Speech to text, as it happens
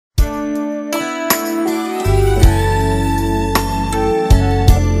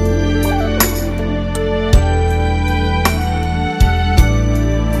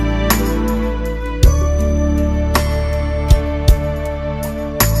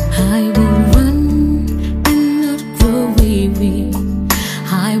I will run and not grow weary.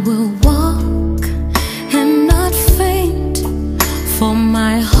 I will walk and not faint, for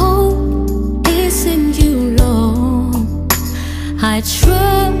my hope is in you, Lord. I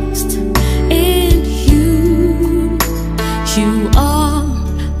trust in you. You are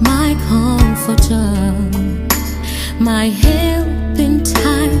my comforter, my help in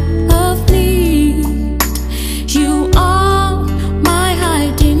time of need. You are my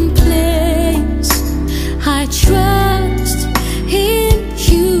hiding place. I trust in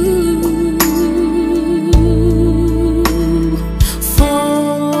you.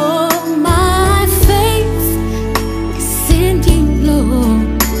 For my faith is in you, Lord.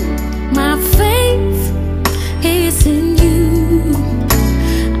 My faith is in you.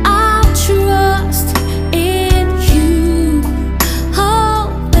 I'll trust in you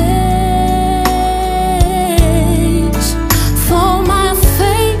always. For my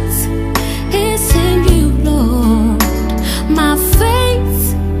faith is in you, Lord. My faith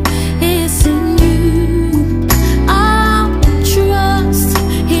is in you. I'll trust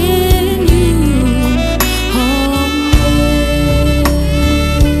in you always.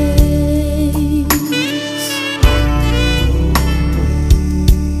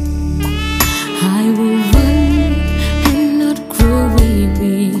 I will run and not grow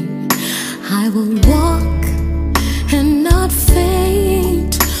weary. I will walk and not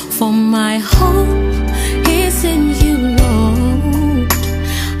faint, for my hope is in you, Lord.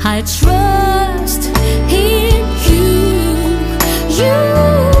 I trust